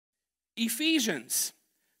Ephesians.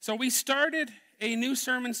 So we started a new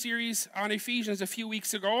sermon series on Ephesians a few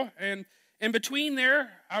weeks ago, and in between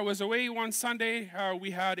there, I was away one Sunday.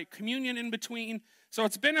 We had a communion in between. So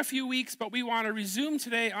it's been a few weeks, but we want to resume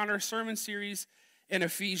today on our sermon series in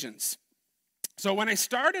Ephesians. So when I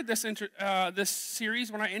started this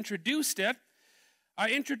series, when I introduced it by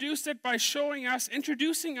introducing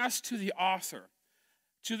us to the author,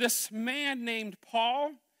 to this man named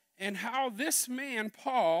Paul, and how this man,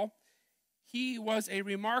 Paul, he was a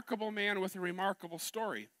remarkable man with a remarkable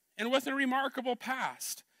story and with a remarkable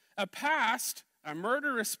past. A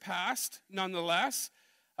murderous past, nonetheless,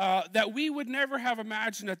 that we would never have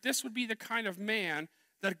imagined that this would be the kind of man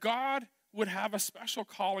that God would have a special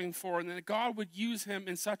calling for and that God would use him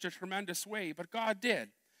in such a tremendous way. But God did.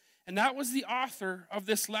 And that was the author of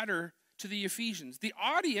this letter to the Ephesians. The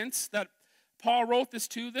audience that Paul wrote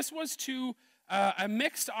this was to a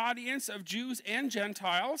mixed audience of Jews and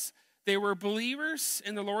Gentiles. They were believers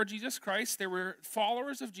in the Lord Jesus Christ. They were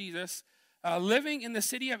followers of Jesus, living in the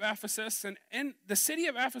city of Ephesus. And the city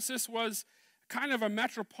of Ephesus was kind of a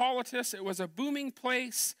metropolis. It was a booming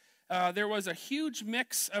place. There was a huge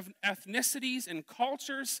mix of ethnicities and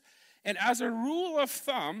cultures. And as a rule of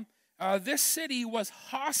thumb, this city was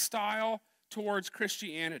hostile towards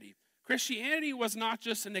Christianity. Christianity was not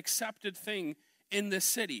just an accepted thing in this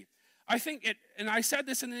city. I think it, and I said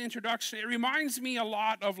this in the introduction, it reminds me a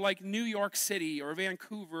lot of like New York City or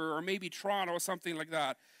Vancouver or maybe Toronto or something like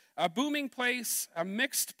that. A booming place, a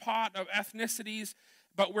mixed pot of ethnicities,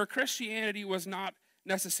 but where Christianity was not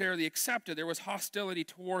necessarily accepted. There was hostility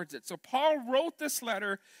towards it. So Paul wrote this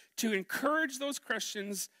letter to encourage those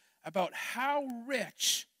Christians about how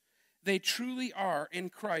rich they truly are in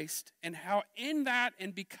Christ and how in that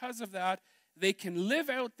and because of that they can live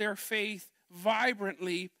out their faith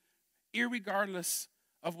vibrantly irregardless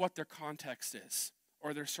of what their context is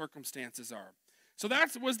or their circumstances are. So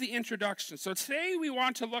that was the introduction. So today we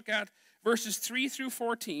want to look at verses 3 through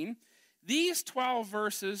 14. These 12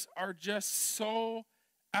 verses are just so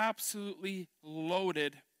absolutely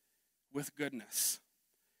loaded with goodness.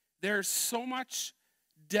 There's so much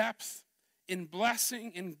depth in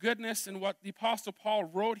blessing and goodness in what the Apostle Paul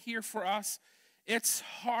wrote here for us. It's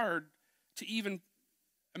hard to even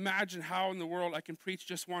imagine how in the world I can preach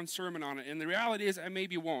just one sermon on it. And the reality is I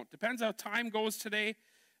maybe won't. Depends how time goes today.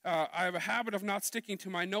 I have a habit of not sticking to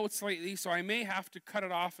my notes lately, so I may have to cut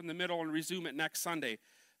it off in the middle and resume it next Sunday.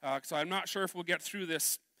 So I'm not sure if we'll get through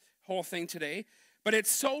this whole thing today. But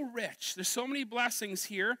it's so rich. There's so many blessings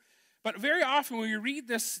here. But very often when we read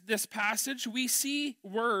this passage, we see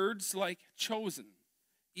words like chosen,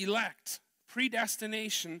 elect,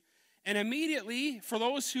 predestination. And immediately, for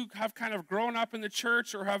those who have kind of grown up in the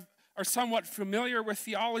church or are somewhat familiar with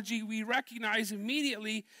theology, we recognize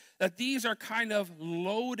immediately that these are kind of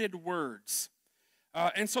loaded words.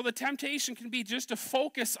 And so the temptation can be just to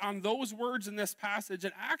focus on those words in this passage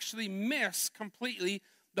and actually miss completely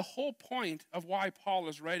the whole point of why Paul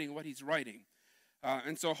is writing what he's writing.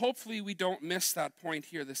 And so hopefully we don't miss that point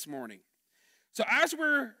here this morning. So as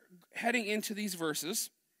we're heading into these verses,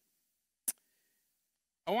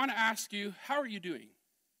 I want to ask you, how are you doing?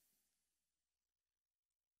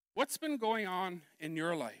 What's been going on in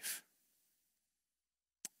your life?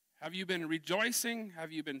 Have you been rejoicing?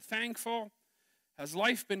 Have you been thankful? Has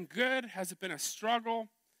life been good? Has it been a struggle?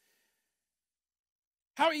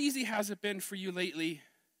 How easy has it been for you lately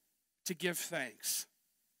to give thanks?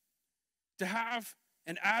 To have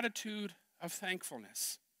an attitude of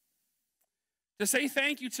thankfulness? To say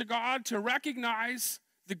thank you to God, to recognize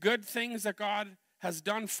the good things that God has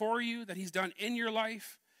done for you, that he's done in your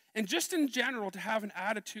life, and just in general to have an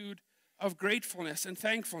attitude of gratefulness and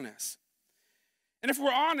thankfulness. And if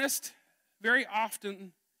we're honest, very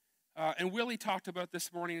often, and Willie talked about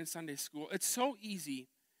this morning in Sunday school, it's so easy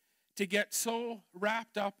to get so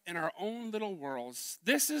wrapped up in our own little worlds.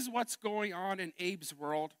 This is what's going on in Abe's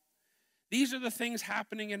world. These are the things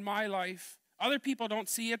happening in my life. Other people don't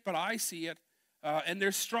see it, but I see it. And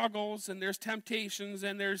there's struggles, and there's temptations,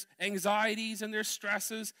 and there's anxieties, and there's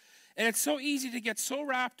stresses. And it's so easy to get so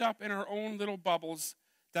wrapped up in our own little bubbles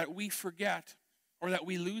that we forget or that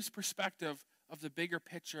we lose perspective of the bigger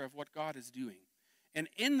picture of what God is doing. And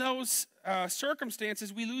in those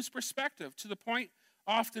circumstances, we lose perspective to the point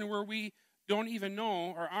often where we don't even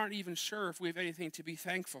know or aren't even sure if we have anything to be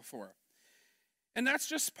thankful for. And that's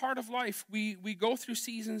just part of life. We go through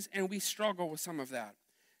seasons and we struggle with some of that.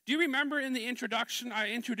 Do you remember in the introduction, I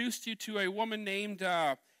introduced you to a woman named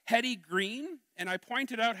Hetty Green, and I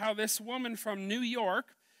pointed out how this woman from New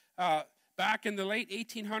York, back in the late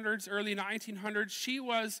 1800s, early 1900s, she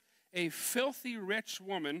was a filthy rich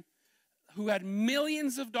woman who had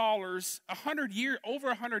millions of dollars over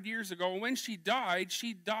 100 years ago. And when she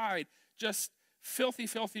died just filthy,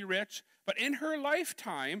 filthy rich. But in her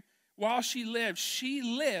lifetime, while she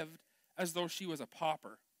lived as though she was a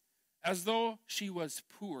pauper, as though she was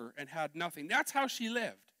poor and had nothing. That's how she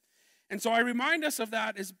lived. And so I remind us of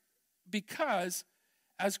that is because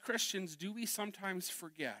as Christians, do we sometimes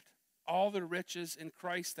forget all the riches in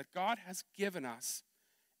Christ that God has given us,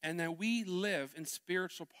 and that we live in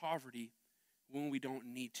spiritual poverty when we don't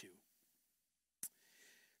need to.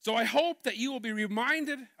 So I hope that you will be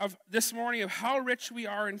reminded of this morning of how rich we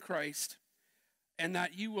are in Christ, and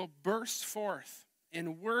that you will burst forth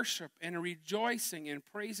in worship and rejoicing and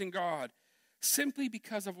praising God simply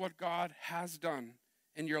because of what God has done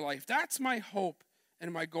in your life. That's my hope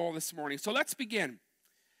and my goal this morning. So let's begin.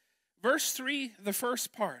 Verse 3, the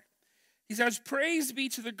first part. He says, "Praise be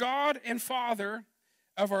to the God and Father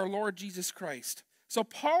of our Lord Jesus Christ." So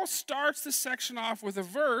Paul starts this section off with a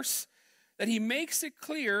verse that he makes it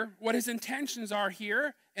clear what his intentions are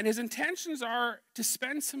here, and his intentions are to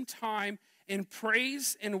spend some time in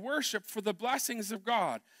praise and worship for the blessings of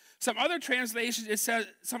God. Some other translations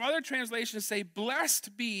say,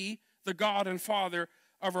 "Blessed be the God and Father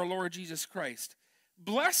of our Lord Jesus Christ."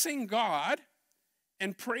 Blessing God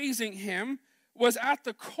and praising him was at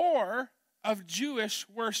the core of Jewish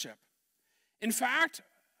worship. In fact,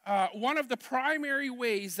 one of the primary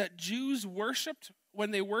ways that Jews worshiped when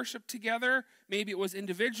they worshiped together, maybe it was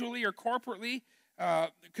individually or corporately,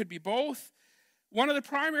 it could be both. One of the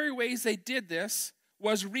primary ways they did this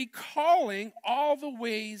was recalling all the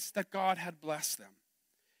ways that God had blessed them.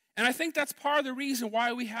 And I think that's part of the reason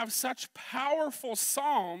why we have such powerful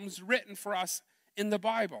psalms written for us in the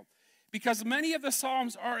Bible. Because many of the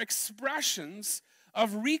psalms are expressions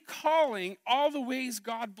of recalling all the ways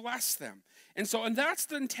God blessed them. And that's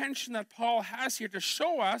the intention that Paul has here, to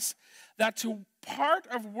show us that part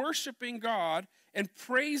of worshiping God and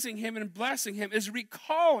praising him and blessing him is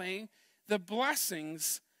recalling the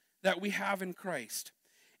blessings that we have in Christ.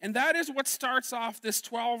 And that is what starts off this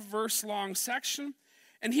 12-verse long section.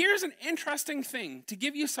 And here's an interesting thing to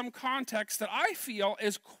give you some context that I feel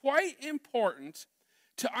is quite important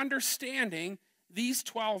to understanding these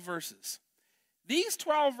 12 verses. These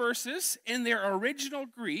 12 verses in their original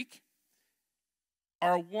Greek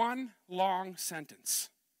are one long sentence.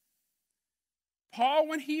 Paul,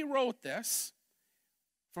 when he wrote this,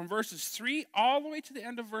 from verses 3 all the way to the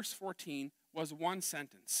end of verse 14, was one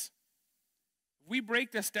sentence. If we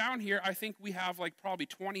break this down here, I think we have probably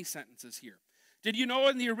 20 sentences here. Did you know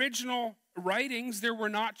in the original writings there were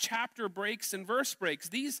not chapter breaks and verse breaks?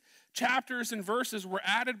 These chapters and verses were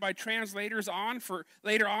added by translators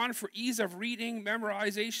later on for ease of reading,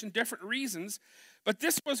 memorization, different reasons. But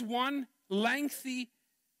this was one lengthy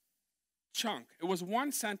chunk. It was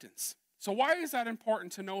one sentence. So why is that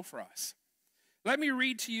important to know for us? Let me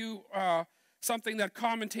read to you something that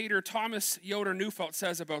commentator Thomas Yoder Neufeld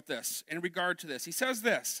says about this in regard to this. He says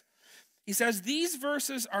this. He says, "These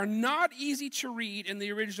verses are not easy to read in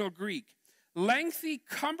the original Greek. Lengthy,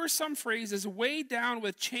 cumbersome phrases weighed down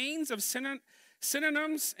with chains of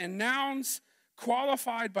synonyms and nouns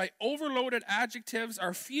qualified by overloaded adjectives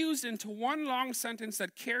are fused into one long sentence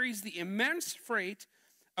that carries the immense freight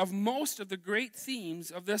of most of the great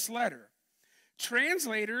themes of this letter.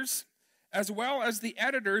 Translators, as well as the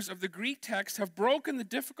editors of the Greek text, have broken the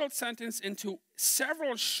difficult sentence into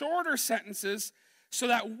several shorter sentences so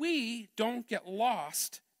that we don't get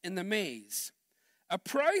lost in the maze. A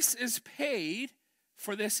price is paid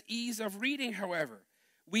for this ease of reading, however.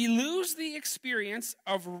 We lose the experience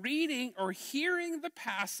of reading or hearing the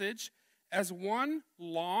passage as one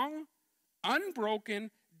long,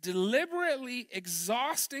 unbroken, deliberately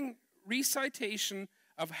exhausting recitation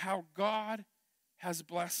of how God has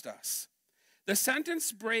blessed us. The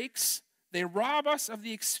sentence breaks, they rob us of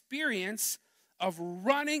the experience of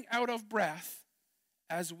running out of breath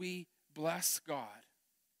as we bless God.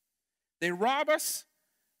 They rob us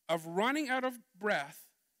of running out of breath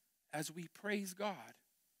as we praise God.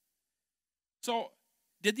 So,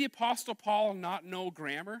 did the Apostle Paul not know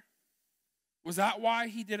grammar? Was that why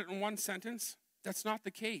he did it in one sentence? That's not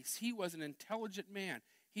the case. He was an intelligent man.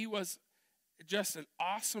 He was just an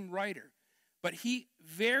awesome writer. But he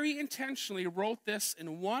very intentionally wrote this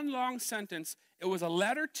in one long sentence. It was a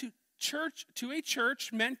letter to a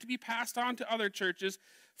church meant to be passed on to other churches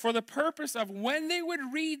for the purpose of when they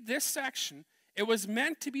would read this section, it was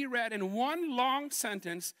meant to be read in one long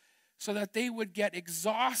sentence so that they would get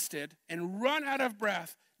exhausted and run out of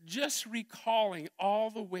breath just recalling all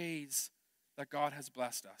the ways that God has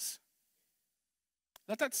blessed us.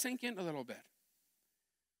 Let that sink in a little bit.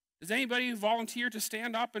 Does anybody volunteer to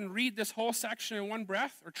stand up and read this whole section in one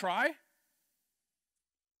breath or try?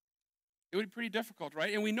 It would be pretty difficult,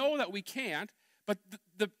 right? And we know that we can't, but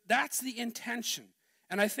that's the intention.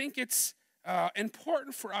 And I think it's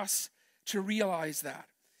important for us to realize that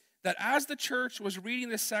as the church was reading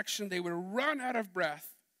this section, they would run out of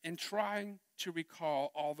breath in trying to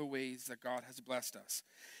recall all the ways that God has blessed us.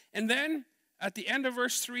 And then at the end of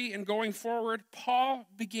verse 3 and going forward, Paul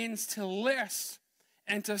begins to list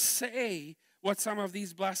and to say what some of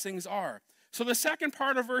these blessings are. So the second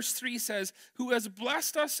part of verse 3 says, who has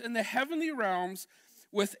blessed us in the heavenly realms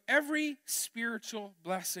with every spiritual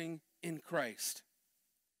blessing in Christ.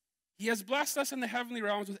 He has blessed us in the heavenly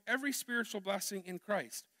realms with every spiritual blessing in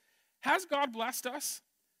Christ. Has God blessed us?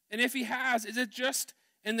 And if he has, is it just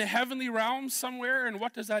in the heavenly realms somewhere? And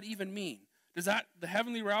what does that even mean? The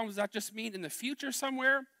heavenly realms, does that just mean in the future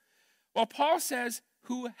somewhere? Well, Paul says,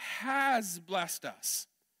 who has blessed us.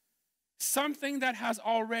 Something that has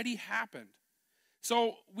already happened.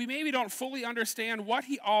 So we maybe don't fully understand what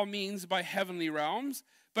he all means by heavenly realms,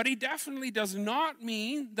 but he definitely does not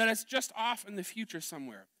mean that it's just off in the future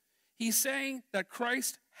somewhere. He's saying that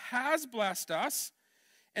Christ has blessed us,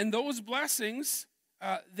 and those blessings,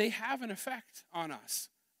 they have an effect on us,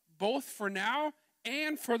 both for now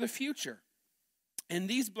and for the future. And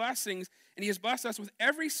these blessings, and he has blessed us with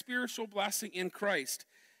every spiritual blessing in Christ.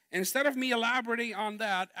 And instead of me elaborating on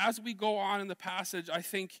that, as we go on in the passage, I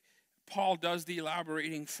think Paul does the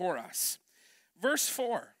elaborating for us. Verse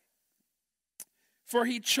 4, for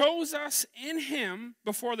he chose us in him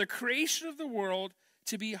before the creation of the world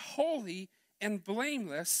to be holy and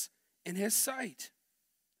blameless in his sight.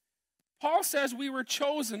 Paul says we were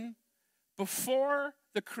chosen before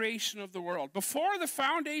the creation of the world. Before the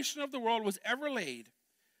foundation of the world was ever laid,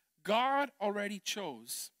 God already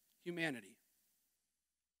chose humanity.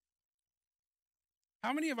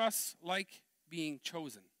 How many of us like being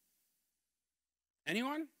chosen?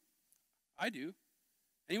 Anyone? I do.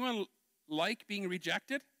 Anyone like being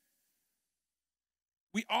rejected?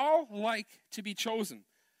 We all like to be chosen.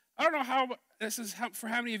 I don't know for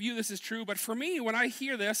how many of you this is true, but for me, when I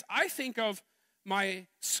hear this, I think of my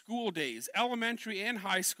school days, elementary and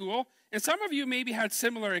high school. And some of you maybe had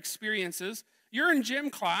similar experiences. You're in gym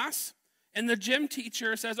class, and the gym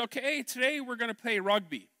teacher says, okay, today we're going to play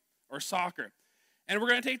rugby or soccer. And we're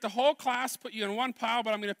going to take the whole class, put you in one pile,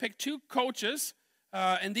 but I'm going to pick two coaches.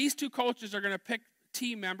 And these two coaches are going to pick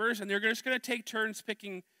team members, and they're just going to take turns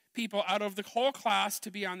picking people out of the whole class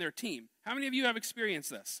to be on their team. How many of you have experienced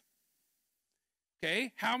this?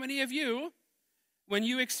 Okay, how many of you, when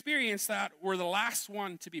you experienced that, were the last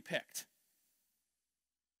one to be picked?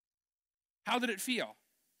 How did it feel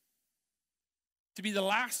to be the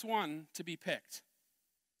last one to be picked?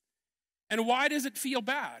 And why does it feel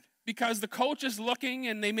bad? Because the coach is looking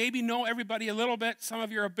and they maybe know everybody a little bit, some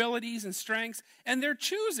of your abilities and strengths, and they're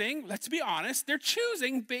choosing, let's be honest, they're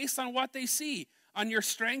choosing based on what they see, on your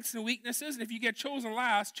strengths and weaknesses. And if you get chosen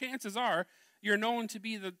last, chances are you're known to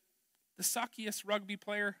be the suckiest rugby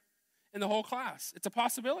player in the whole class. It's a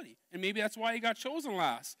possibility. And maybe that's why he got chosen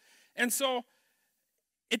last. And so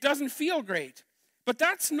it doesn't feel great. But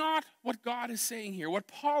that's not what God is saying here, what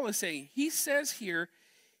Paul is saying. He says here,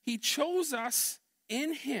 he chose us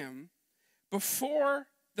in him before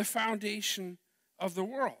the foundation of the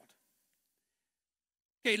world.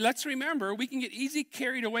 Okay, let's remember, we can get easily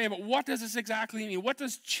carried away about what does this exactly mean? What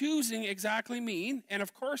does choosing exactly mean? And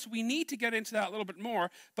of course, we need to get into that a little bit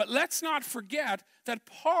more. But let's not forget that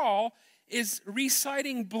Paul is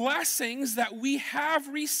reciting blessings that we have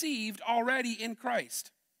received already in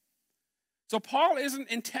Christ. So Paul isn't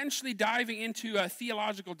intentionally diving into a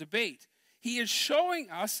theological debate. He is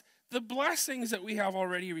showing us the blessings that we have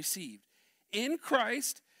already received. In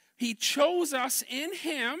Christ, he chose us in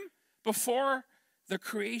him before the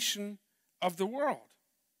creation of the world.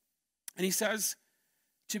 And he says,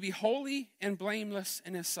 to be holy and blameless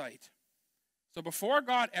in his sight. So before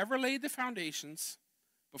God ever laid the foundations,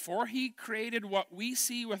 before he created what we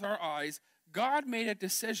see with our eyes, God made a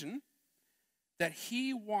decision that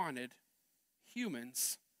he wanted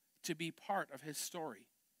humans to be part of his story.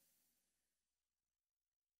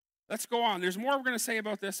 Let's go on. There's more we're going to say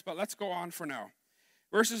about this, but let's go on for now.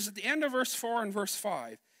 Verses at the end of verse 4 and verse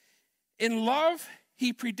 5. In love,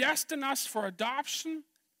 he predestined us for adoption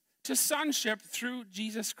to sonship through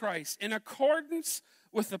Jesus Christ, in accordance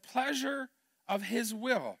with the pleasure of his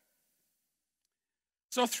will.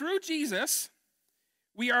 So through Jesus,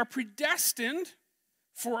 we are predestined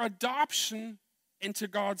for adoption into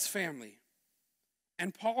God's family.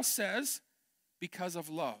 And Paul says, because of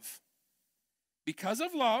love. Because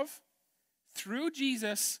of love, through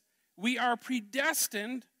Jesus, we are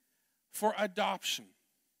predestined for adoption.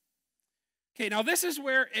 Okay, now this is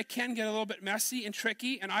where it can get a little bit messy and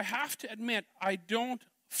tricky, and I have to admit, I don't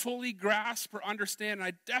fully grasp or understand, and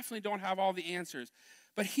I definitely don't have all the answers.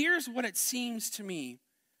 But here's what it seems to me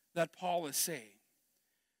that Paul is saying.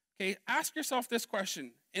 Okay, ask yourself this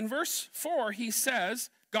question. In verse 4, he says,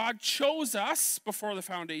 God chose us before the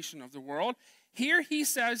foundation of the world. Here he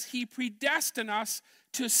says he predestined us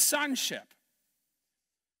to sonship.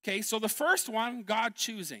 Okay, so the first one, God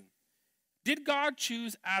choosing. Did God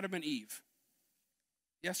choose Adam and Eve?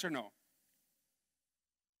 Yes or no?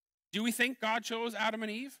 Do we think God chose Adam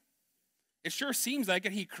and Eve? It sure seems like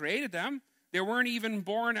it. He created them. They weren't even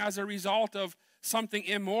born as a result of something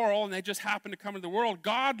immoral, and they just happened to come into the world.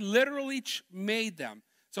 God literally made them.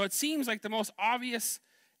 So it seems like the most obvious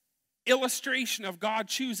illustration of God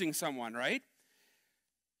choosing someone, right?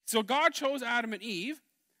 So God chose Adam and Eve.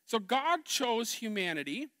 So God chose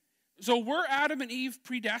humanity. So were Adam and Eve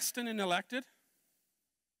predestined and elected?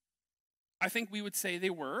 I think we would say they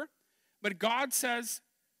were. But God says,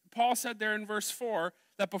 Paul said there in verse 4,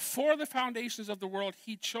 that before the foundations of the world,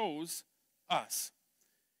 he chose us.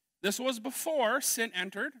 This was before sin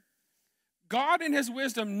entered. God in his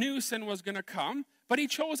wisdom knew sin was going to come, but he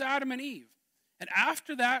chose Adam and Eve. And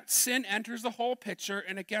after that, sin enters the whole picture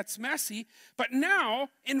and it gets messy. But now,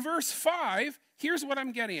 in verse 5, here's what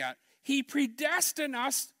I'm getting at. He predestined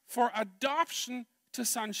us for adoption to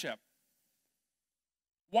sonship.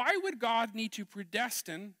 Why would God need to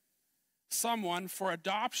predestine someone for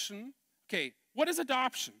adoption? Okay, what is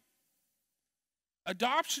adoption?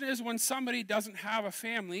 Adoption is when somebody doesn't have a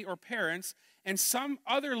family or parents, and some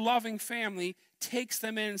other loving family takes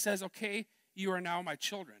them in and says, okay, you are now my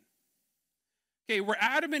children. Okay, were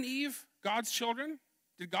Adam and Eve God's children?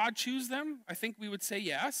 Did God choose them? I think we would say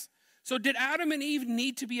yes. So did Adam and Eve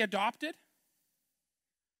need to be adopted?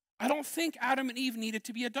 I don't think Adam and Eve needed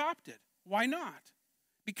to be adopted. Why not?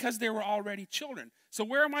 Because they were already children. So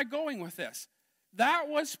where am I going with this? That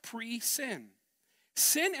was pre-sin.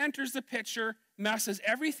 Sin enters the picture, messes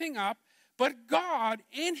everything up, but God,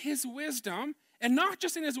 in his wisdom, and not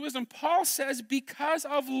just in his wisdom, Paul says because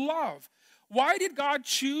of love. Why did God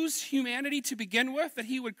choose humanity to begin with, that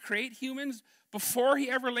he would create humans before he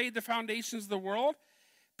ever laid the foundations of the world?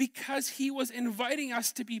 Because he was inviting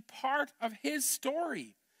us to be part of his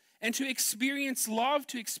story and to experience love,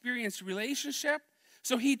 to experience relationship.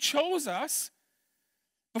 So he chose us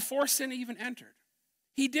before sin even entered.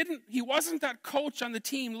 He wasn't that coach on the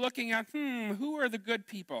team looking at, who are the good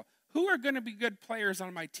people? Who are going to be good players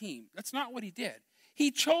on my team? That's not what he did.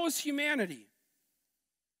 He chose humanity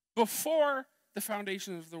before the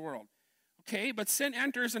foundations of the world. Okay, but sin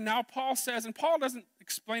enters, and now Paul says, and Paul doesn't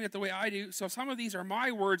explain it the way I do, so some of these are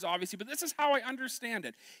my words, obviously, but this is how I understand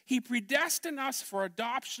it. He predestined us for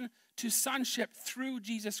adoption to sonship through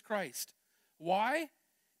Jesus Christ. Why?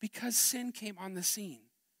 Because sin came on the scene.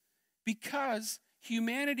 Because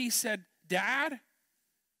humanity said, Dad,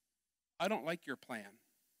 I don't like your plan.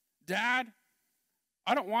 Dad,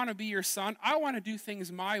 I don't want to be your son. I want to do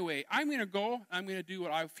things my way. I'm going to do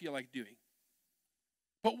what I feel like doing.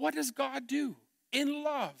 But what does God do? In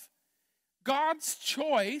love, God's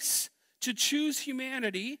choice to choose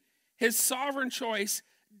humanity, his sovereign choice,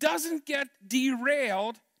 doesn't get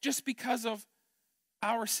derailed just because of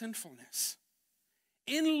our sinfulness.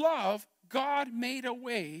 In love, God made a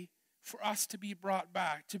way for us to be brought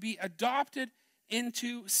back, to be adopted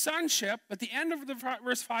into sonship. But the end of the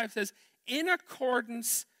verse 5 says, in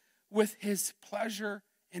accordance with his pleasure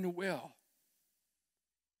and will.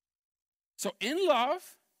 So in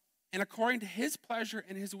love and according to his pleasure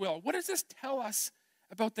and his will. What does this tell us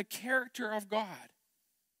about the character of God?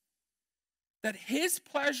 That his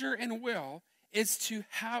pleasure and will is to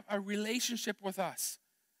have a relationship with us.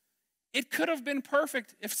 It could have been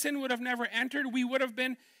perfect if sin would have never entered. We would have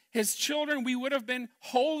been his children. We would have been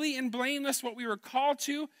holy and blameless, what we were called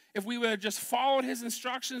to, if we would have just followed his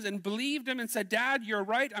instructions and believed him and said, Dad, you're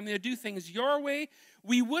right. I'm going to do things your way.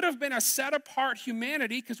 We would have been a set-apart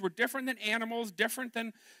humanity because we're different than animals, different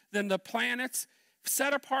than the planets,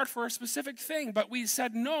 set apart for a specific thing. But we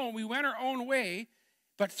said no. We went our own way.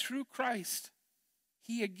 But through Christ,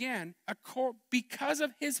 he again, because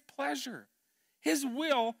of his pleasure, his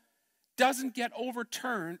will doesn't get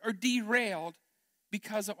overturned or derailed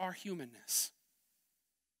because of our humanness.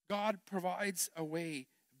 God provides a way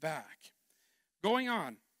back. Going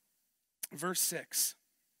on, verse 6.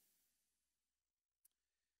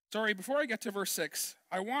 Sorry, before I get to verse 6,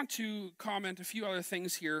 I want to comment a few other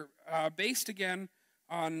things here, based again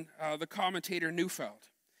on the commentator Neufeld.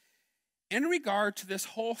 In regard to this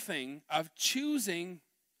whole thing of choosing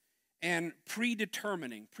and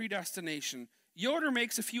predetermining, predestination, Yoder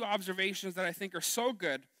makes a few observations that I think are so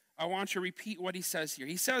good, I want to repeat what he says here.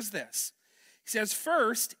 He says this. He says,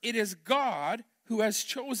 first, it is God who has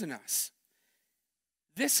chosen us.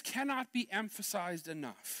 This cannot be emphasized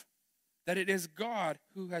enough, that it is God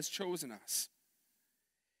who has chosen us.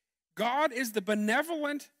 God is the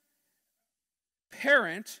benevolent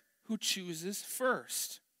parent who chooses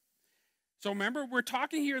first. So remember, we're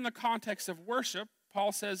talking here in the context of worship.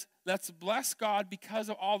 Paul says, let's bless God because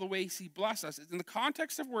of all the ways he blesses us. In the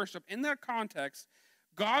context of worship, in that context,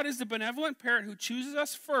 God is the benevolent parent who chooses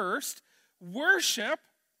us first. Worship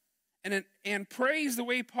and praise, the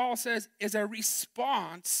way Paul says, is a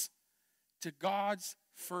response to God's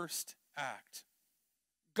first act.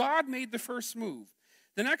 God made the first move.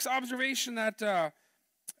 The next observation that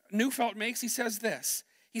Neufeld makes, he says this.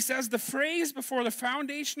 He says, the phrase before the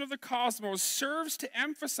foundation of the cosmos serves to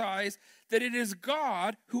emphasize that it is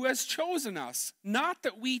God who has chosen us, not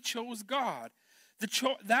that we chose God.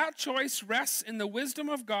 That choice rests in the wisdom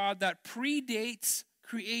of God that predates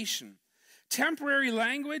creation. Temporary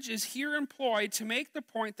language is here employed to make the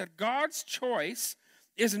point that God's choice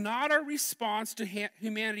is not a response to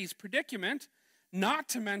humanity's predicament, not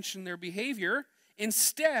to mention their behavior.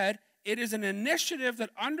 Instead, it is an initiative that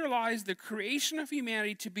underlies the creation of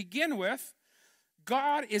humanity to begin with.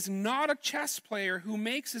 God is not a chess player who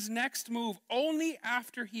makes his next move only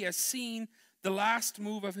after he has seen the last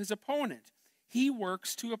move of his opponent. He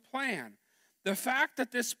works to a plan. The fact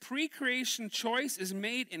that this pre-creation choice is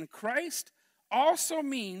made in Christ also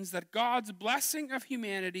means that God's blessing of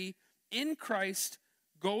humanity in Christ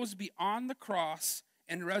goes beyond the cross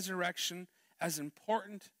and resurrection, as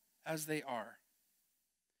important as they are.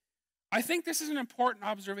 I think this is an important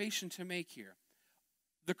observation to make here.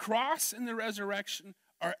 The cross and the resurrection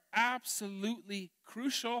are absolutely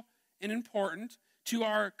crucial and important to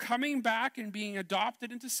our coming back and being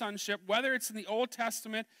adopted into sonship, whether it's in the Old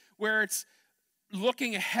Testament where it's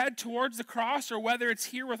looking ahead towards the cross, or whether it's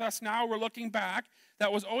here with us now, we're looking back.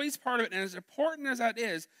 That was always part of it, and as important as that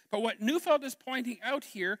is, but what Neufeld is pointing out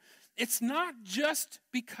here, it's not just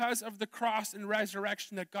because of the cross and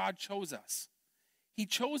resurrection that God chose us. He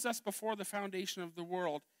chose us before the foundation of the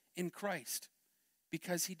world in Christ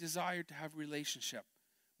because he desired to have relationship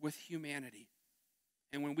with humanity.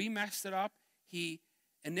 And when we messed it up, he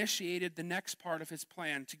initiated the next part of his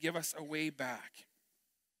plan to give us a way back.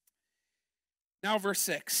 Now, verse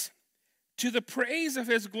 6. To the praise of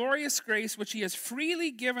his glorious grace, which he has freely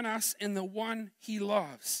given us in the one he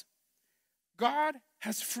loves. God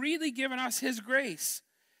has freely given us his grace.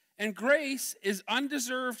 And grace is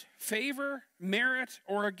undeserved favor, merit,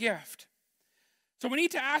 or a gift. So we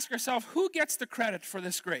need to ask ourselves, who gets the credit for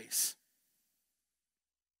this grace?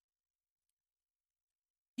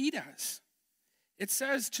 He does. It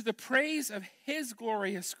says, to the praise of his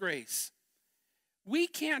glorious grace. We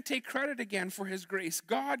can't take credit again for his grace.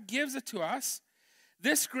 God gives it to us.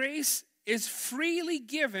 This grace is freely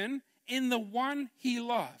given in the one he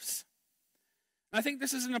loves. And I think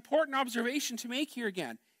this is an important observation to make here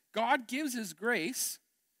again. God gives his grace,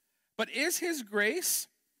 but is his grace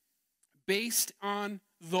based on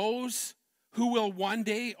those who will one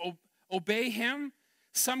day obey him?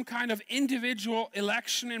 Some kind of individual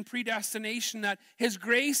election and predestination that his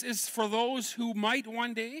grace is for those who might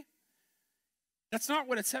one day? That's not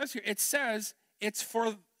what it says here. It says it's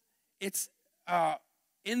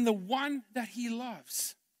in the one that he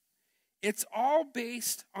loves. It's all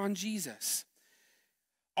based on Jesus.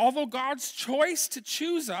 Although God's choice to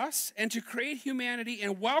choose us and to create humanity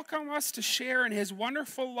and welcome us to share in his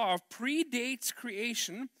wonderful love predates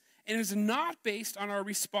creation and is not based on our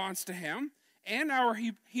response to him and our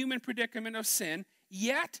human predicament of sin,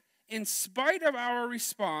 yet, in spite of our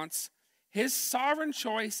response, his sovereign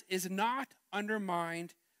choice is not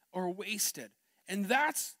undermined or wasted. And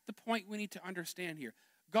that's the point we need to understand here.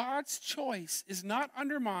 God's choice is not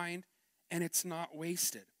undermined and it's not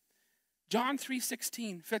wasted. John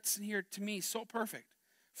 3:16 fits in here to me so perfect.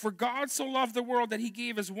 For God so loved the world that he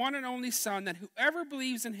gave his one and only Son, that whoever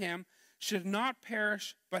believes in him should not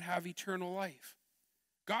perish but have eternal life.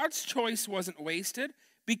 God's choice wasn't wasted.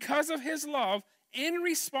 Because of his love, in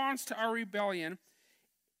response to our rebellion,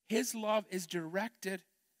 his love is directed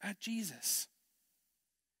at Jesus.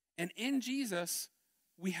 And in Jesus,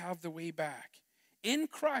 we have the way back. In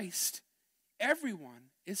Christ,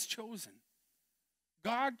 everyone is chosen.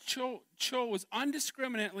 God chose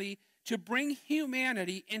indiscriminately to bring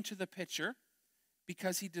humanity into the picture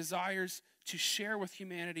because he desires to share with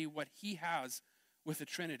humanity what he has with the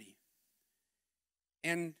Trinity.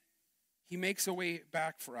 And he makes a way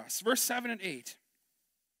back for us. Verse 7 and 8.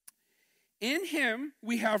 In him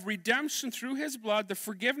we have redemption through his blood, the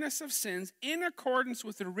forgiveness of sins, in accordance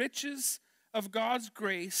with the riches of God's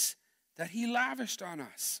grace that he lavished on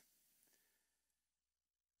us.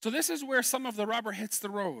 So this is where some of the rubber hits the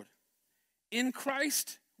road. In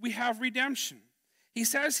Christ, we have redemption. He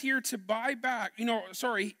says here to buy back,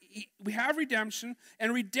 we have redemption,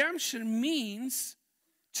 and redemption means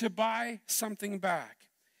to buy something back.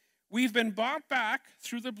 We've been bought back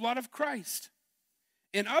through the blood of Christ.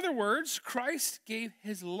 In other words, Christ gave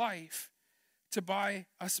his life to buy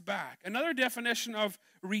us back. Another definition of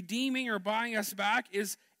redeeming or buying us back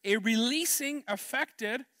is a releasing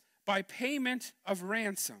effected by payment of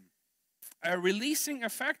ransom. A releasing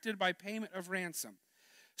effected by payment of ransom.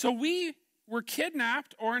 So we were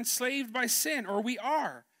kidnapped or enslaved by sin, or we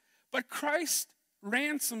are. But Christ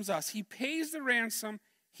ransoms us. He pays the ransom.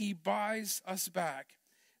 He buys us back.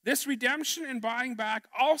 This redemption and buying back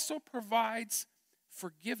also provides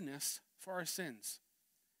forgiveness for our sins.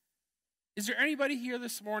 Is there anybody here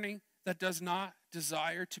this morning that does not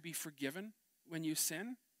desire to be forgiven when you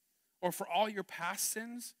sin, or for all your past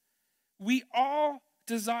sins? We all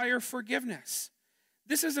desire forgiveness.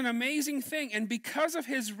 This is an amazing thing, and because of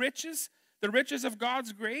his riches, the riches of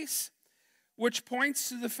God's grace, which points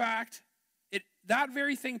to the fact, that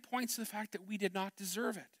very thing points to the fact that we did not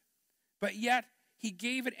deserve it, but yet he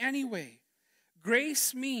gave it anyway.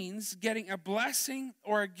 Grace means getting a blessing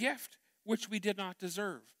or a gift which we did not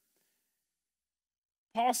deserve.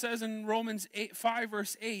 Paul says in Romans 5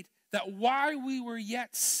 verse 8 that while we were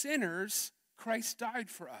yet sinners, Christ died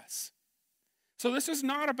for us. So this is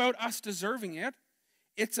not about us deserving it.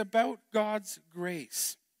 It's about God's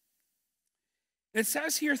grace. It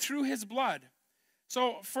says here through his blood.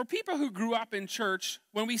 So for people who grew up in church,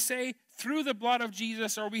 when we say through the blood of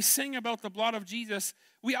Jesus or we sing about the blood of Jesus,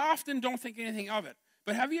 we often don't think anything of it.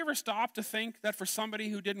 But have you ever stopped to think that for somebody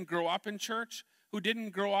who didn't grow up in church, who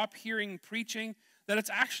didn't grow up hearing preaching, that it's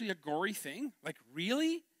actually a gory thing? Like,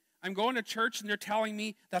 really? I'm going to church and they're telling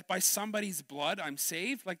me that by somebody's blood I'm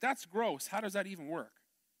saved? Like, that's gross. How does that even work?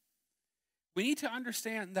 We need to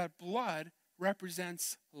understand that blood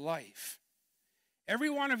represents life.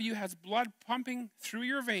 Every one of you has blood pumping through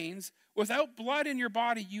your veins. Without blood in your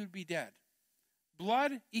body, you'd be dead.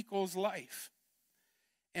 Blood equals life.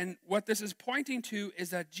 And what this is pointing to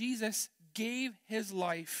is that Jesus gave his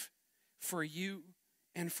life for you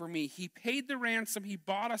and for me. He paid the ransom. He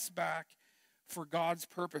bought us back for God's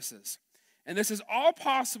purposes. And this is all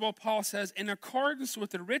possible, Paul says, in accordance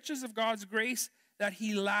with the riches of God's grace that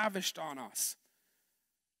he lavished on us.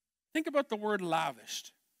 Think about the word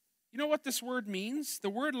lavished. You know what this word means? The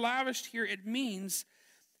word lavished here, it means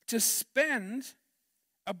to spend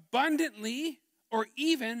abundantly or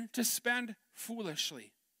even to spend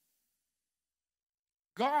foolishly.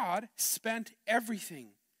 God spent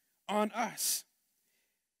everything on us.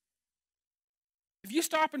 If you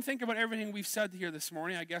stop and think about everything we've said here this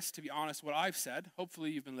morning, I guess to be honest, what I've said,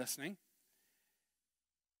 hopefully you've been listening.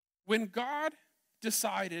 When God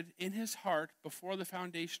decided in his heart before the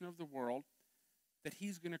foundation of the world that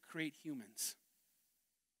he's going to create humans.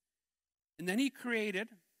 And then he created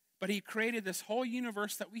this whole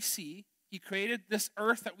universe that we see. He created this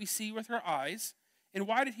earth that we see with our eyes. And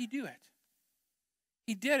why did he do it?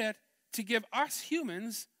 He did it to give us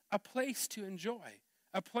humans a place to enjoy,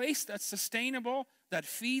 a place that's sustainable, that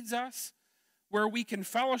feeds us, where we can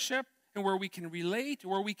fellowship and where we can relate,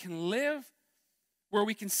 where we can live, where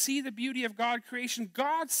we can see the beauty of God's creation.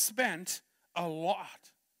 God spent a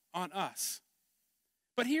lot on us.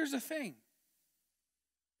 But here's the thing.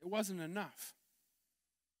 It wasn't enough.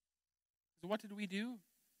 So what did we do?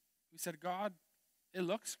 We said, God, it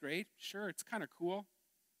looks great. Sure, it's kind of cool.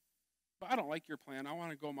 But I don't like your plan. I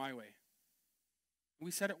want to go my way. And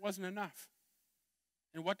we said it wasn't enough.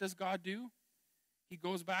 And what does God do? He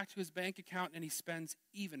goes back to his bank account and he spends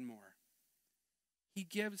even more. He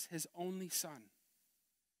gives his only son.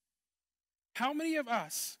 How many of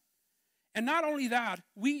us, and not only that,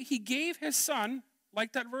 he gave his son,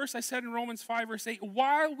 like that verse I said in Romans 5 verse 8,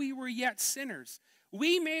 while we were yet sinners.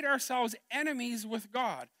 We made ourselves enemies with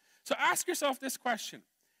God. So ask yourself this question.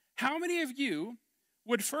 How many of you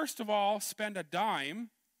would first of all spend a dime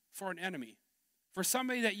for an enemy? For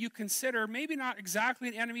somebody that you consider maybe not exactly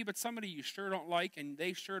an enemy, but somebody you sure don't like and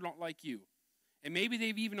they sure don't like you. And maybe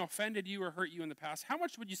they've even offended you or hurt you in the past. How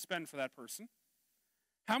much would you spend for that person?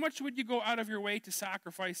 How much would you go out of your way to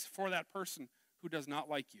sacrifice for that person who does not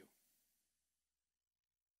like you?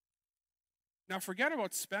 Now forget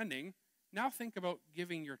about spending. Now think about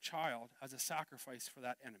giving your child as a sacrifice for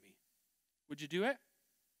that enemy. Would you do it?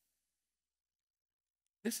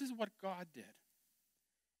 This is what God did.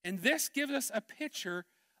 And this gives us a picture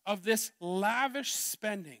of this lavish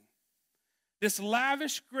spending, this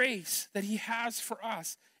lavish grace that he has for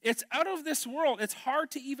us. It's out of this world. It's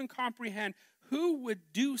hard to even comprehend who would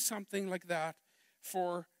do something like that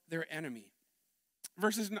for their enemy.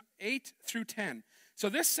 Verses 8 through 10. So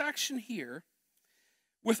this section here,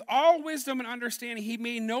 with all wisdom and understanding, he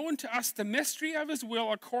made known to us the mystery of his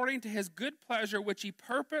will according to his good pleasure, which he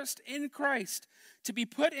purposed in Christ to be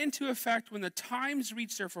put into effect when the times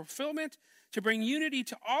reach their fulfillment, to bring unity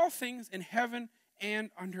to all things in heaven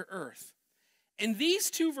and under earth. In these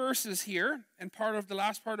two verses here, and part of the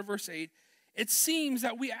last part of verse 8, it seems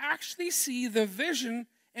that we actually see the vision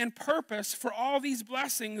and purpose for all these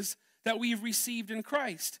blessings that we've received in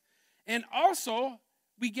Christ. And also,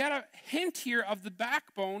 we get a hint here of the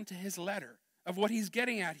backbone to his letter, of what he's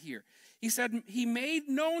getting at here. He said, he made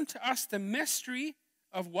known to us the mystery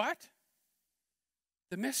of what?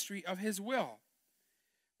 The mystery of his will.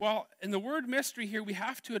 Well, in the word mystery here, we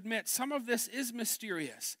have to admit some of this is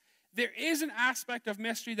mysterious. There is an aspect of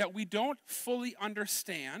mystery that we don't fully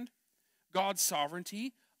understand, God's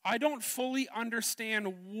sovereignty. I don't fully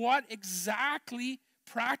understand what exactly,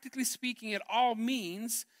 practically speaking, it all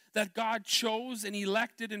means that God chose and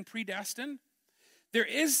elected and predestined. There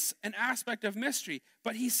is an aspect of mystery,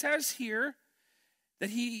 but he says here that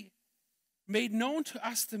he made known to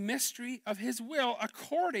us the mystery of his will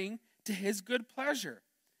according to his good pleasure.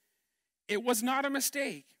 It was not a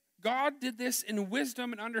mistake. God did this in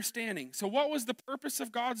wisdom and understanding. So what was the purpose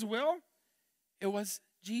of God's will? It was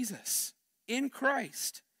Jesus, in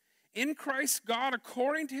Christ. In Christ, God,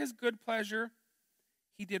 according to his good pleasure,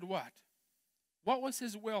 he did what? What was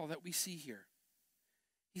his will that we see here?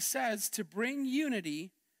 He says to bring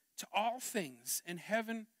unity to all things in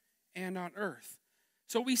heaven and on earth.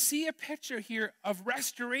 So we see a picture here of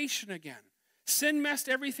restoration again. Sin messed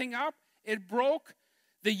everything up. It broke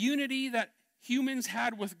the unity that humans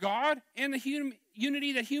had with God and the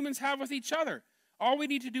unity that humans have with each other. All we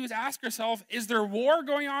need to do is ask ourselves, is there war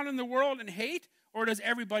going on in the world and hate, or does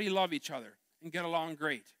everybody love each other and get along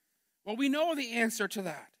great? Well, we know the answer to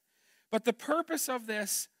that. But the purpose of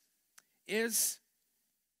this is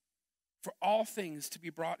for all things to be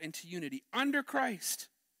brought into unity under Christ.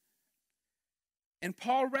 And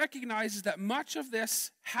Paul recognizes that much of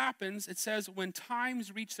this happens, it says, when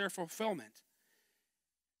times reach their fulfillment.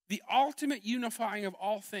 The ultimate unifying of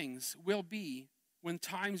all things will be when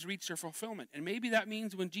times reach their fulfillment. And maybe that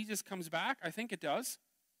means when Jesus comes back. I think it does.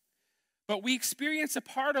 But we experience a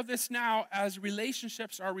part of this now as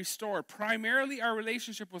relationships are restored. Primarily our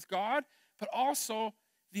relationship with God, but also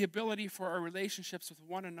the ability for our relationships with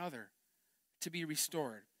one another to be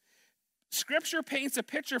restored. Scripture paints a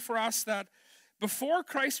picture for us that before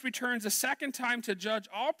Christ returns a second time to judge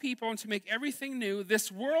all people and to make everything new,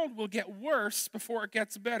 this world will get worse before it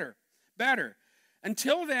gets better.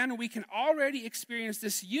 Until then, we can already experience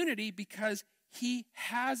this unity because he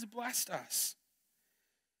has blessed us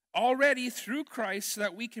already through Christ so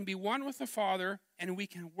that we can be one with the Father and we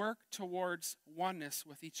can work towards oneness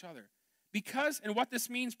with each other. Because, and what this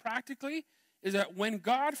means practically, is that when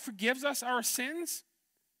God forgives us our sins,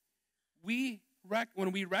 when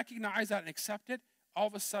we recognize that and accept it, all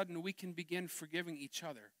of a sudden we can begin forgiving each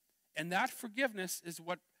other. And that forgiveness is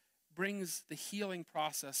what brings the healing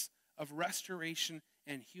process of restoration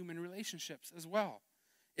and human relationships as well.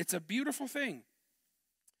 It's a beautiful thing.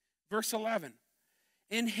 Verse 11.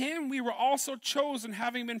 In him we were also chosen,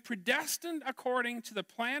 having been predestined according to the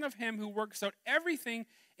plan of him who works out everything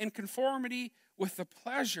in conformity with the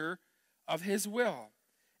pleasure of his will.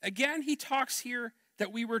 Again, he talks here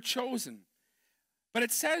that we were chosen. But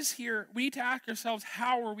it says here, we need to ask ourselves,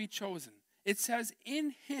 how were we chosen? It says,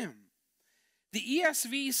 in him. The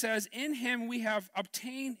ESV says, in him we have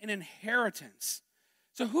obtained an inheritance.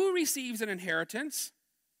 So who receives an inheritance?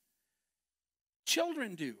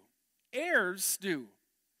 Children do. Heirs do.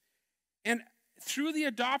 And through the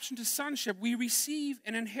adoption to sonship, we receive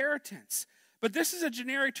an inheritance. But this is a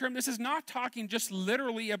generic term. This is not talking just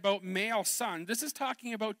literally about male son. This is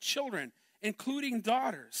talking about children, including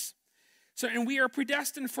daughters. So, and we are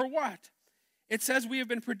predestined for what? It says we have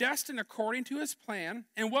been predestined according to his plan.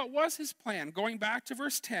 And what was his plan? Going back to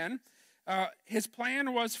verse 10, his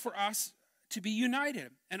plan was for us to be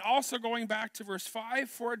united. And also going back to verse 5,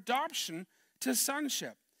 for adoption to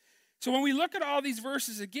sonship. So when we look at all these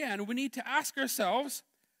verses again, we need to ask ourselves,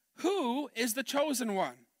 who is the chosen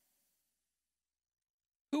one?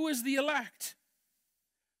 Who is the elect?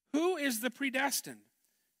 Who is the predestined?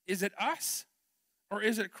 Is it us or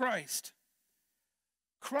is it Christ?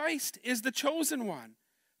 Christ is the chosen one.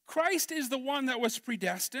 Christ is the one that was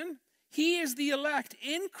predestined. He is the elect.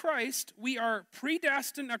 In Christ, we are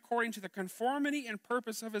predestined according to the conformity and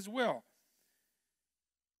purpose of his will.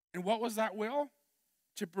 And what was that will?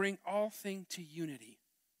 To bring all things to unity.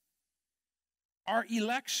 Our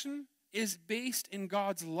election is based in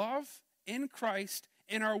God's love in Christ,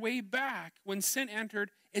 and our way back when sin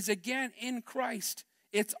entered is again in Christ.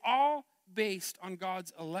 It's all based on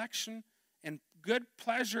God's election and good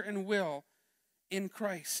pleasure and will in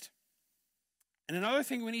Christ. And another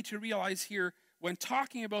thing we need to realize here when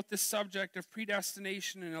talking about this subject of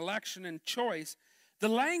predestination and election and choice, the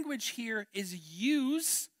language here is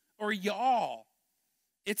use or y'all.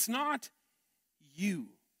 It's not you.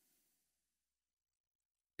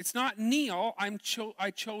 It's not Neil,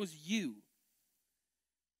 I chose you.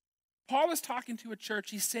 Paul is talking to a church.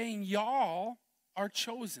 He's saying y'all are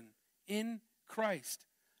chosen in Christ.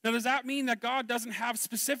 Now, does that mean that God doesn't have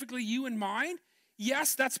specifically you in mind?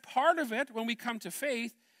 Yes, that's part of it when we come to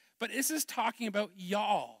faith, but this is talking about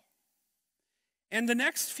y'all. And the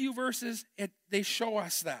next few verses, they show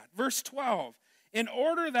us that. Verse 12, in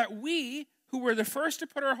order that we, who were the first to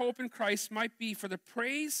put our hope in Christ, might be for the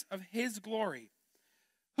praise of his glory.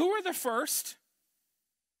 Who were the first?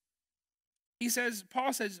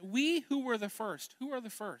 Paul says, we who were the first. Who are the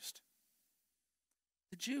first?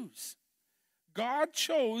 The Jews. God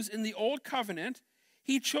chose in the old covenant,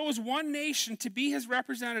 he chose one nation to be his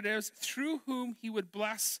representatives through whom he would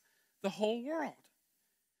bless the whole world.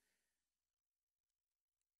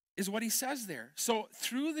 Is what he says there. So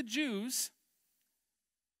through the Jews,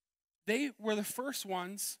 they were the first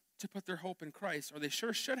ones to put their hope in Christ, or they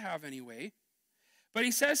sure should have anyway. But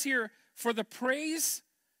he says here, for the praise,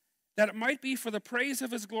 that it might be for the praise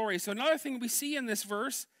of his glory. So another thing we see in this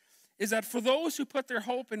verse is that for those who put their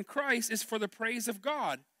hope in Christ is for the praise of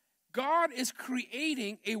God. God is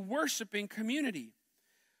creating a worshiping community.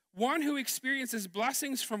 One who experiences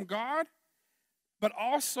blessings from God, but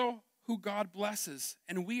also who God blesses.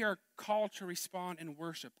 And we are called to respond in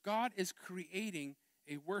worship. God is creating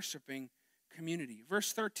a worshiping community.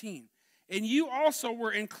 Verse 13. And you also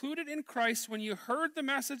were included in Christ when you heard the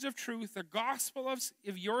message of truth, the gospel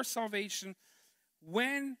of your salvation,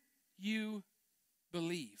 when you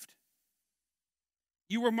believed.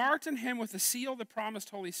 You were marked in him with the seal of the promised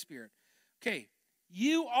Holy Spirit. Okay,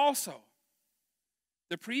 you also.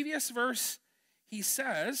 The previous verse, he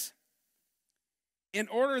says, in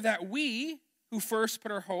order that we, who first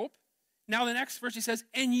put our hope, now the next verse he says,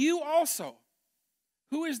 and you also.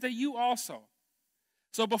 Who is the you also?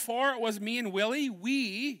 So before it was me and Willie,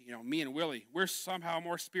 me and Willie, we're somehow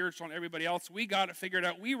more spiritual than everybody else. We got it figured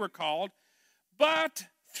out. We were called. But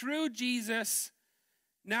through Jesus,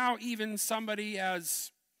 now even somebody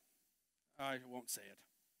as, I won't say it,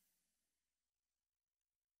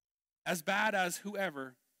 as bad as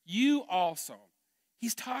whoever, you also.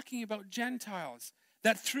 He's talking about Gentiles.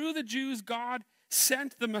 That through the Jews, God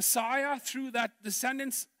sent the Messiah through that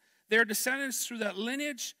descendants, their descendants through that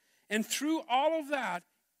lineage. And through all of that,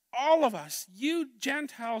 all of us, you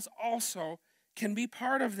Gentiles also, can be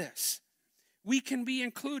part of this. We can be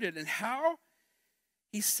included. And how?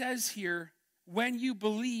 He says here, when you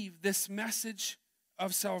believe this message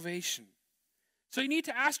of salvation. So you need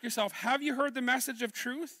to ask yourself, have you heard the message of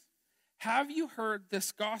truth? Have you heard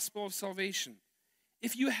this gospel of salvation?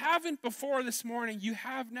 If you haven't before this morning, you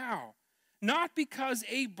have now. Not because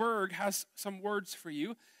A. Berg has some words for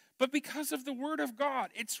you, but because of the word of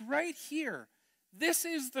God. It's right here. This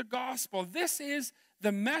is the gospel. This is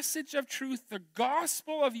the message of truth. The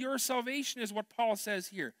gospel of your salvation is what Paul says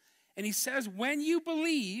here. And he says, when you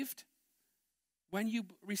believed, when you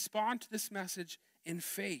respond to this message in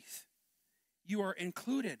faith, you are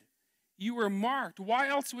included. You were marked. Why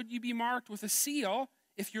else would you be marked with a seal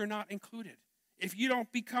if you're not included? If you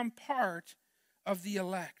don't become part of the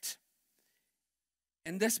elect.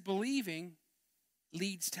 And this believing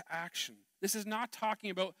leads to action. This is not talking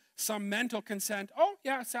about some mental consent. Oh,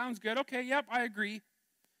 yeah, sounds good. Okay, yep, I agree.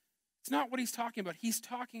 It's not what he's talking about. He's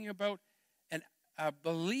talking about a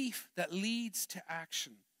belief that leads to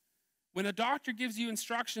action. When a doctor gives you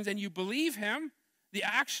instructions and you believe him, the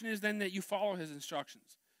action is then that you follow his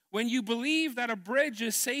instructions. When you believe that a bridge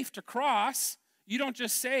is safe to cross, you don't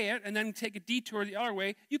just say it and then take a detour the other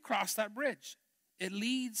way. You cross that bridge. It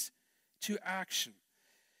leads to action.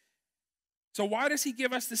 So why does he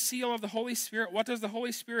give us the seal of the Holy Spirit? What does the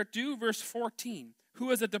Holy Spirit do? Verse 14.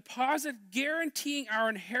 Who is a deposit guaranteeing our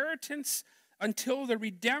inheritance until the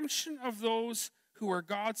redemption of those who are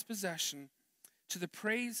God's possession, to the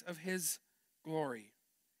praise of his glory.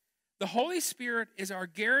 The Holy Spirit is our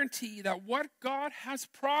guarantee that what God has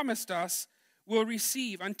promised us will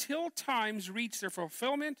receive until times reach their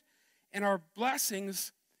fulfillment and our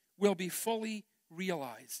blessings will be fully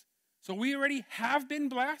realized. So we already have been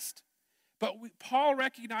blessed, but Paul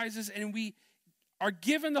recognizes and we are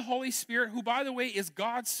given the Holy Spirit, who, by the way, is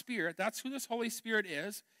God's Spirit. That's who this Holy Spirit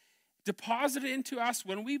is, deposited into us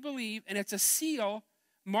when we believe, and it's a seal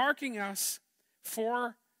marking us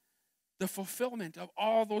for the fulfillment of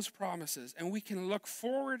all those promises, and we can look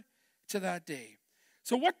forward to that day.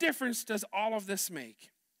 So what difference does all of this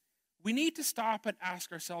make? We need to stop and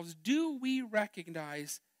ask ourselves, do we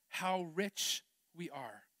recognize how rich we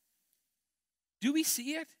are? Do we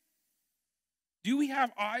see it? Do we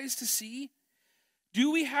have eyes to see?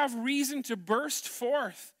 Do we have reason to burst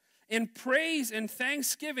forth in praise and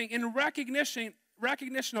thanksgiving, in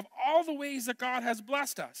recognition of all the ways that God has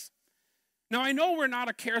blessed us? Now, I know we're not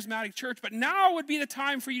a charismatic church, but now would be the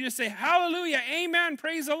time for you to say, hallelujah, amen,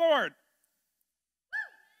 praise the Lord.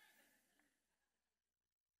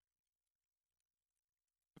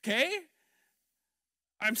 Okay?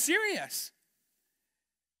 I'm serious.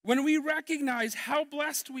 When we recognize how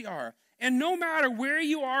blessed we are, and no matter where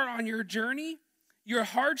you are on your journey, your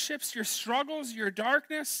hardships, your struggles, your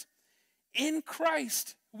darkness, in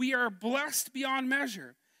Christ, we are blessed beyond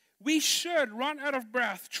measure. We should run out of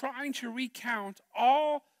breath trying to recount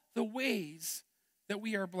all the ways that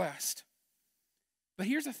we are blessed. But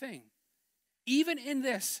here's the thing. Even in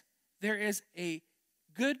this, there is a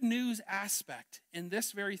good news aspect in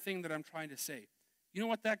this very thing that I'm trying to say. You know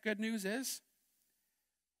what that good news is?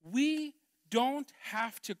 We don't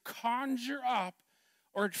have to conjure up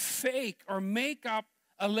or fake or make up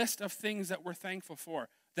a list of things that we're thankful for,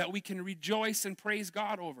 that we can rejoice and praise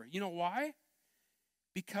God over. You know why?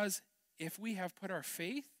 Because if we have put our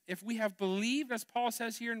faith, if we have believed, as Paul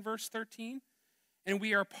says here in verse 13, and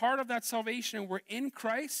we are part of that salvation and we're in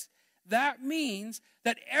Christ, that means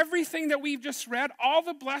that everything that we've just read, all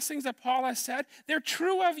the blessings that Paul has said, they're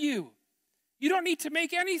true of you. You don't need to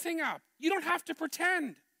make anything up. You don't have to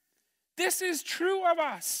pretend. This is true of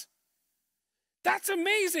us. That's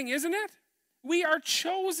amazing, isn't it? We are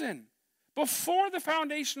chosen before the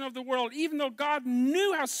foundation of the world, even though God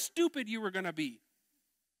knew how stupid you were going to be.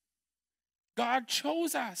 God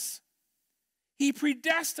chose us. He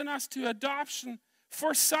predestined us to adoption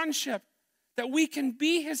for sonship, that we can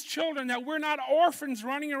be his children, that we're not orphans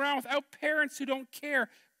running around without parents who don't care.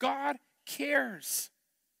 God cares.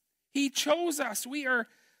 He chose us. We are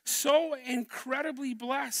so incredibly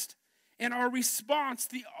blessed. And our response,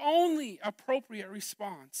 the only appropriate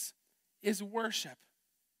response, is worship.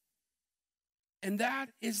 And that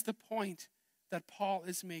is the point that Paul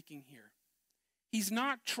is making here. He's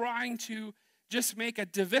not trying to just make a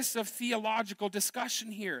divisive theological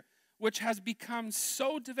discussion here, which has become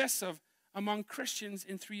so divisive among Christians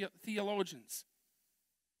and theologians.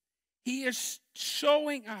 He is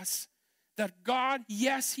showing us that God,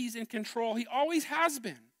 yes, he's in control. He always has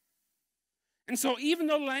been. And so even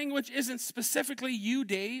though language isn't specifically you,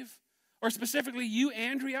 Dave, or specifically you,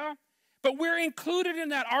 Andrea, but we're included in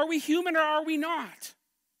that. Are we human or are we not?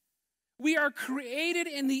 We are created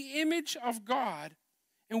in the image of God,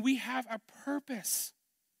 and we have a purpose.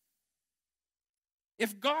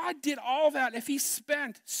 If God did all that, if he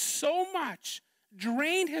spent so much,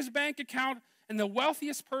 drained his bank account, and the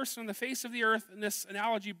wealthiest person on the face of the earth, and this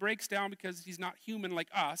analogy breaks down because he's not human like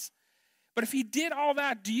us, but if he did all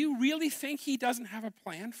that, do you really think he doesn't have a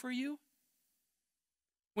plan for you?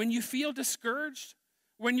 When you feel discouraged,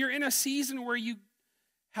 when you're in a season where you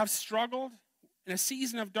have struggled, in a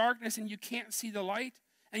season of darkness and you can't see the light,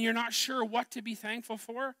 and you're not sure what to be thankful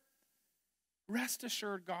for, rest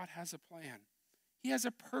assured God has a plan. He has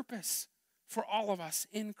a purpose for all of us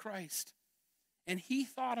in Christ. And he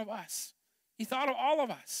thought of us. He thought of all of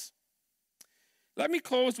us. Let me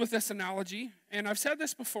close with this analogy. And I've said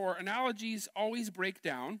this before, analogies always break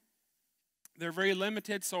down. They're very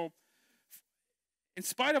limited, so in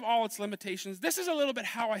spite of all its limitations, this is a little bit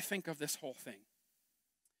how I think of this whole thing.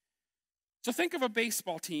 So think of a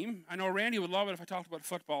baseball team. I know Randy would love it if I talked about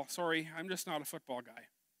football. Sorry, I'm just not a football guy.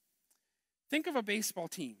 Think of a baseball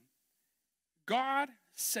team. God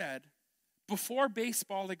said, before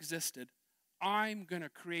baseball existed, I'm going to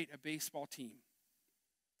create a baseball team.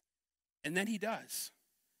 And then he does.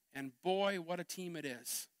 And boy, what a team it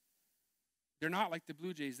is. They're not like the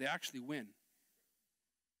Blue Jays. They actually win.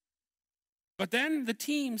 But then the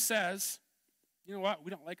team says, you know what?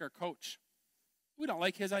 We don't like our coach. We don't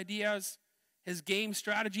like his ideas, his game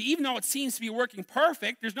strategy. Even though it seems to be working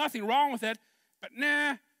perfect, there's nothing wrong with it. But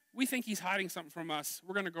we think he's hiding something from us.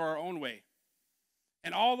 We're going to go our own way.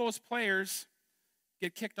 And all those players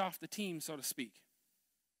get kicked off the team, so to speak.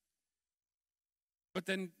 But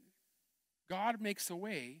then God makes a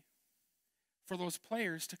way for those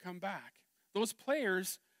players to come back. Those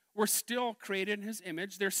players were still created in his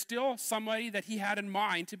image. They're still somebody that he had in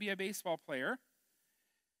mind to be a baseball player.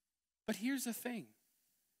 But here's the thing.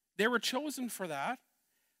 They were chosen for that.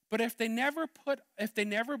 But if they never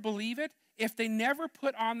believe it, if they never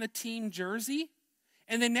put on the team jersey,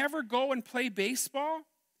 and they never go and play baseball,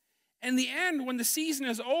 in the end, when the season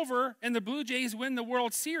is over and the Blue Jays win the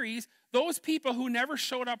World Series, those people who never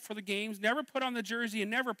showed up for the games, never put on the jersey,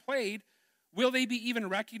 and never played, will they be even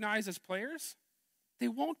recognized as players? They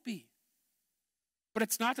won't be. But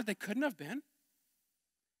it's not that they couldn't have been.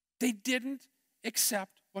 They didn't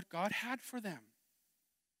accept what God had for them.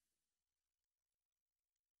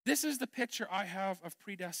 This is the picture I have of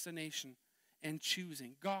predestination and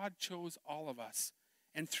choosing. God chose all of us.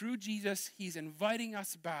 And through Jesus, he's inviting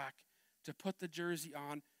us back to put the jersey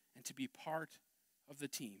on and to be part of the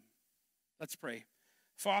team. Let's pray.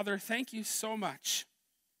 Father, thank you so much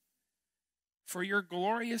for your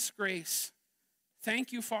glorious grace.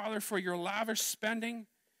 Thank you, Father, for your lavish spending,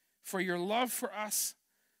 for your love for us.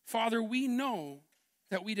 Father, we know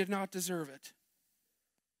that we did not deserve it.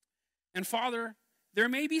 And Father, there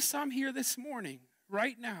may be some here this morning,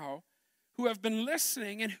 right now, who have been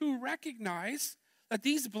listening and who recognize that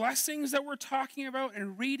these blessings that we're talking about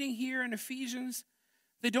and reading here in Ephesians,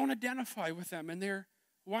 they don't identify with them, and they're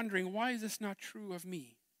wondering, why is this not true of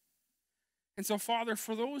me? And so, Father,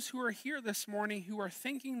 for those who are here this morning who are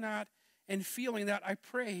thinking that and feeling that, I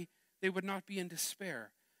pray they would not be in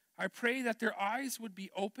despair. I pray that their eyes would be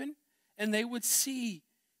open and they would see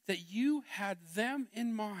that you had them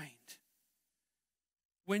in mind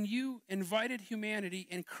when you invited humanity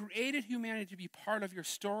and created humanity to be part of your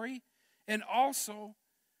story, and also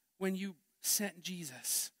when you sent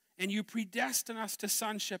Jesus and you predestined us to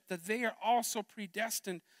sonship, that they are also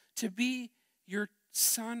predestined to be your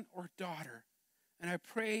son or daughter. And I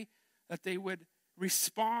pray that they would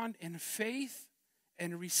respond in faith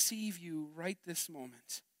and receive you right this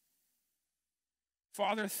moment.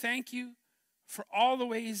 Father, thank you for all the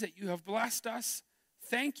ways that you have blessed us.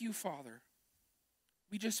 Thank you, Father.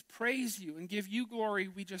 We just praise you and give you glory.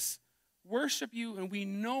 We just worship you, and we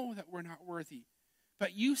know that we're not worthy.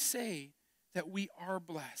 But you say that we are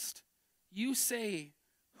blessed. You say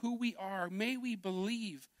who we are. May we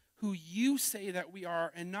believe who you say that we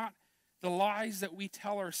are, and not the lies that we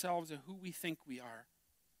tell ourselves of who we think we are.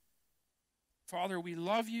 Father, we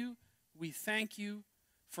love you. We thank you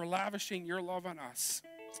for lavishing your love on us.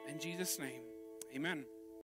 In Jesus' name, amen.